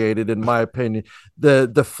appropriated in my opinion.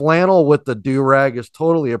 The flannel with the do-rag is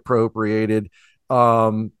totally appropriated.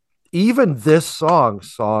 Even this song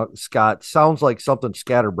Scott sounds like something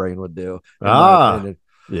Scatterbrain would do in my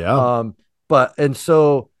opinion. But and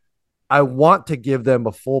so I want to give them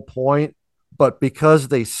a full point, but because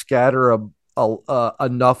they scatter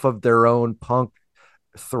enough of their own punk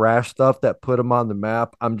thrash stuff that put them on the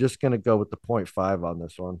map. I'm just gonna go with the 0.5 on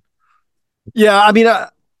this one. Yeah, I mean,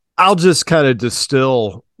 I'll just kind of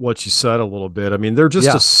distill what you said a little bit. I mean, they're just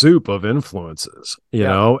a soup of influences, you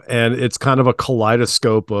know, and it's kind of a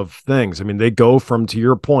kaleidoscope of things. I mean, they go from, to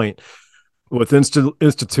your point, with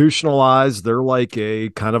institutionalized, they're like a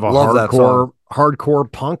kind of a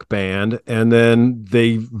hardcore punk band, and then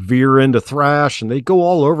they veer into thrash and they go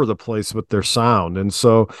all over the place with their sound. And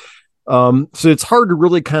so it's hard to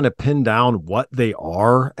really kind of pin down what they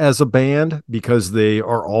are as a band because they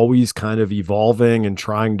are always kind of evolving and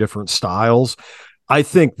trying different styles. I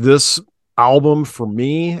think this album for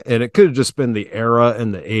me, and it could have just been the era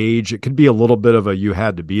and the age, it could be a little bit of a you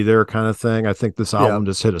had to be there kind of thing. I think this album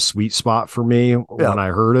just hit a sweet spot for me when I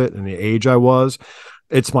heard it and the age I was.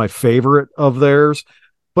 It's my favorite of theirs.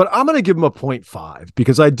 But I'm going to give them a 0.5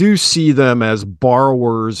 because I do see them as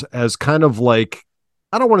borrowers, as kind of like,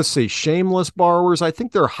 I don't want to say shameless borrowers. I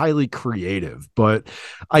think they're highly creative, but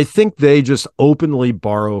I think they just openly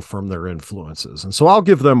borrow from their influences. And so I'll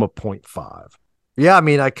give them a 0.5. Yeah, I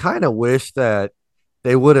mean, I kind of wish that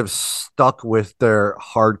they would have stuck with their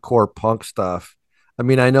hardcore punk stuff. I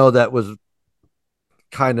mean, I know that was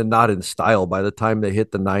kind of not in style by the time they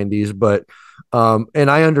hit the 90s, but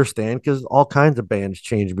and I understand because all kinds of bands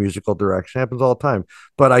change musical direction, happens all the time.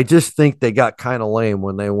 But I just think they got kind of lame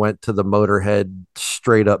when they went to the Motorhead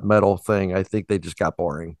straight up metal thing. I think they just got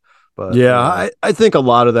boring. But yeah, I think a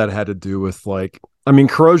lot of that had to do with, like, I mean,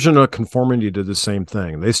 Corrosion of Conformity did the same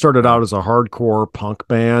thing. They started out as a hardcore punk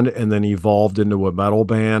band and then evolved into a metal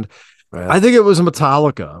band. I think it was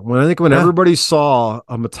Metallica. When everybody saw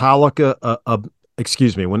a Metallica,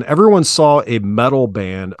 when everyone saw a metal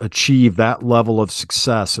band achieve that level of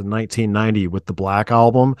success in 1990 with the Black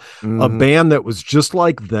Album, a band that was just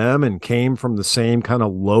like them and came from the same kind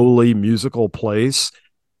of lowly musical place,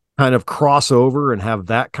 kind of cross over and have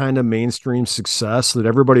that kind of mainstream success, that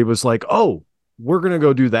everybody was like, oh, we're going to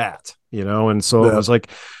go do that, you know? And so it was like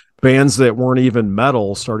bands that weren't even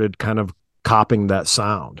metal started kind of copying that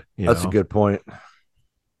sound. That's a good point.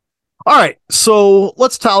 All right, so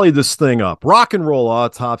let's tally this thing up. Rock and Roll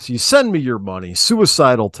Autopsy, Send Me Your Money,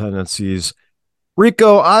 Suicidal Tendencies.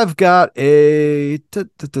 Rico, I've got a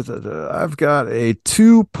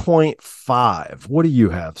 2.5. What do you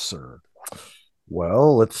have, sir?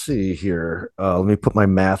 Well, let's see here. Let me put my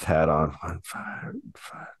math hat on. 1, 5,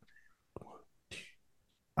 5.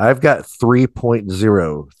 I've got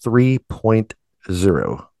 3.0.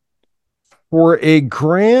 3.0. For a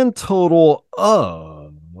grand total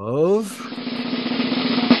of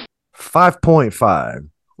 5.5.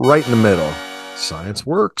 Right in the middle. Science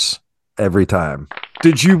works. Every time.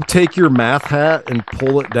 Did you take your math hat and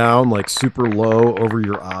pull it down like super low over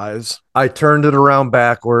your eyes? I turned it around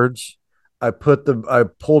backwards. I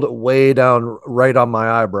pulled it way down right on my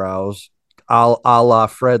eyebrows, a la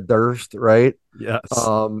Fred Durst, right? Yes.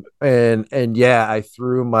 And yeah, I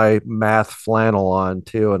threw my math flannel on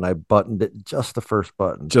too, and I buttoned it just the first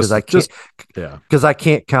button because I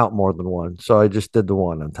can't count more than one, so I just did the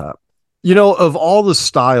one on top. You know, of all the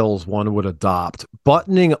styles one would adopt,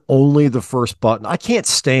 buttoning only the first button. I can't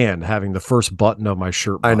stand having the first button of my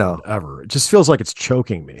shirt buttoned ever. It just feels like it's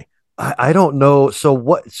choking me. I don't know. So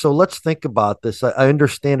let's think about this. I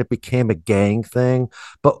understand it became a gang thing,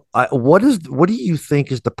 but what do you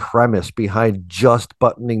think is the premise behind just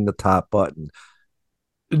buttoning the top button?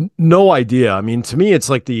 No idea. I mean, to me, it's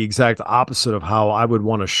like the exact opposite of how I would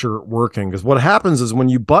want a shirt working. Because what happens is when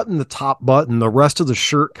you button the top button, the rest of the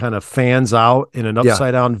shirt kind of fans out in an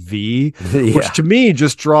upside down V, which to me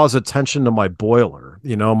just draws attention to my boiler,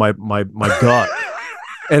 you know, my gut.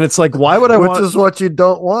 And it's like, why would I Which is what you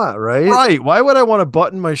don't want, right? Right. Why would I want to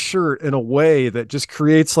button my shirt in a way that just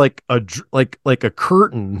creates like a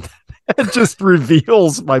curtain that just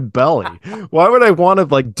reveals my belly? Why would I want to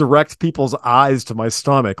like direct people's eyes to my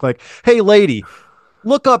stomach? Like, hey, lady,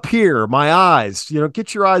 look up here, my eyes, you know,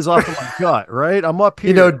 get your eyes off of my gut, right? I'm up here.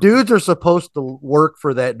 You know, dudes are supposed to work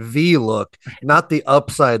for that V look, not the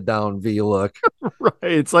upside down V look. Right.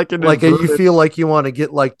 It's like you feel like you want to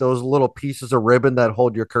get like those little pieces of ribbon that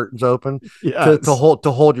hold your curtains open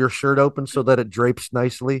to hold your shirt open so that it drapes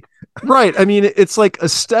nicely. Right. I mean, it's like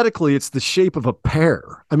aesthetically, it's the shape of a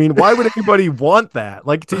pear. I mean, why would anybody want that?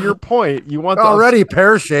 Like, to your point, you want already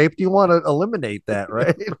pear shaped. You want to eliminate that,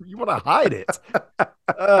 right? You want to hide it.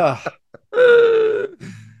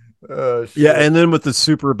 Yeah, and then with the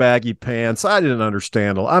super baggy pants, I didn't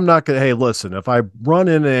understand. I'm not gonna. Hey, listen, if I run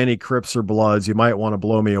into any Crips or Bloods, you might want to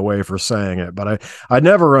blow me away for saying it, but I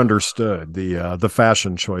never understood the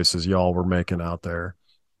fashion choices y'all were making out there.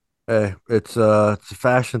 Hey, it's a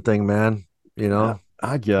fashion thing, man. You know,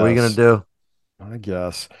 I guess. What are you gonna do? I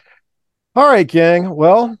guess. All right, gang.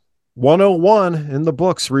 Well, 101 in the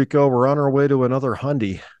books, Rico. We're on our way to another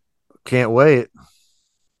Hundy. Can't wait.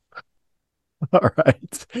 All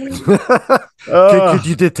right. Could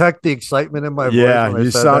you detect the excitement in my voice? Yeah, when I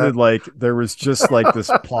you said sounded that? like there was just like this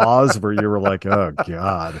pause where you were like, oh,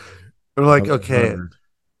 God. I'm like, Another okay, 100.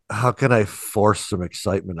 how can I force some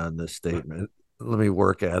excitement on this statement? Let me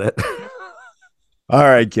work at it. All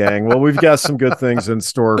right, gang. Well, we've got some good things in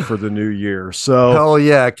store for the new year. So, Hell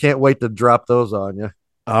yeah, I can't wait to drop those on you.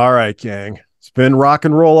 all right, gang. It's been Rock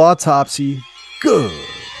and Roll Autopsy. Good.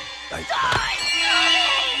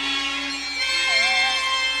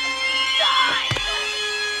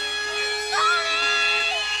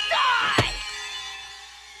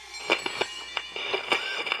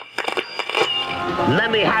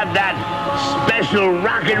 Let me have that special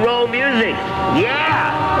rock and roll music.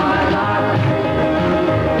 Yeah!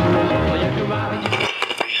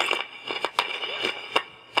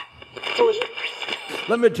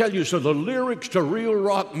 Let me tell you, so the lyrics to real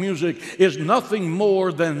rock music is nothing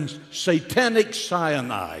more than satanic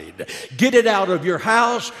cyanide. Get it out of your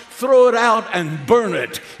house, throw it out, and burn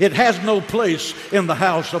it. It has no place in the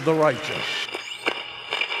house of the righteous.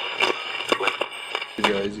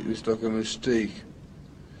 Guys, it was like a mistake.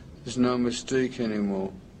 There's no mistake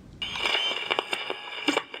anymore.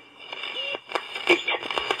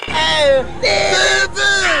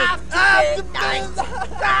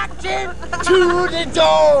 To the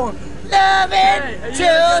dawn, loving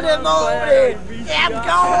till the morning.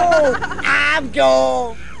 I'm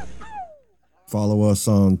gone. Follow us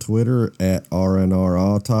on Twitter at RNR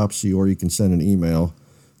Autopsy, or you can send an email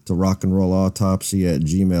to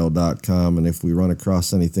rockandrollautopsy@gmail.com. And if we run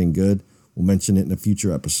across anything good, we'll mention it in a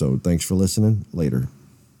future episode. Thanks for listening. Later.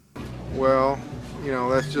 Well, you know,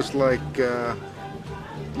 that's just like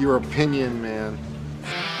your opinion, man.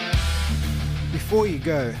 Before you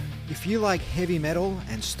go, if you like heavy metal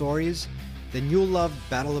and stories, then you'll love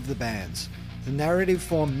Battle of the Bands, the narrative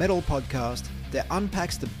form metal podcast that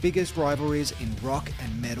unpacks the biggest rivalries in rock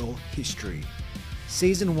and metal history.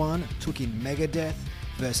 Season 1 took in Megadeth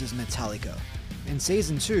versus Metallica, and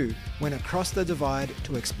Season 2 went across the divide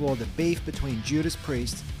to explore the beef between Judas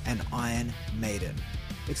Priest and Iron Maiden.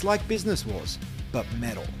 It's like Business Wars, but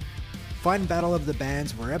metal. Find Battle of the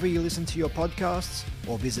Bands wherever you listen to your podcasts,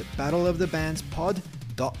 or visit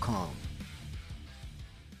battleofthebandspod.com.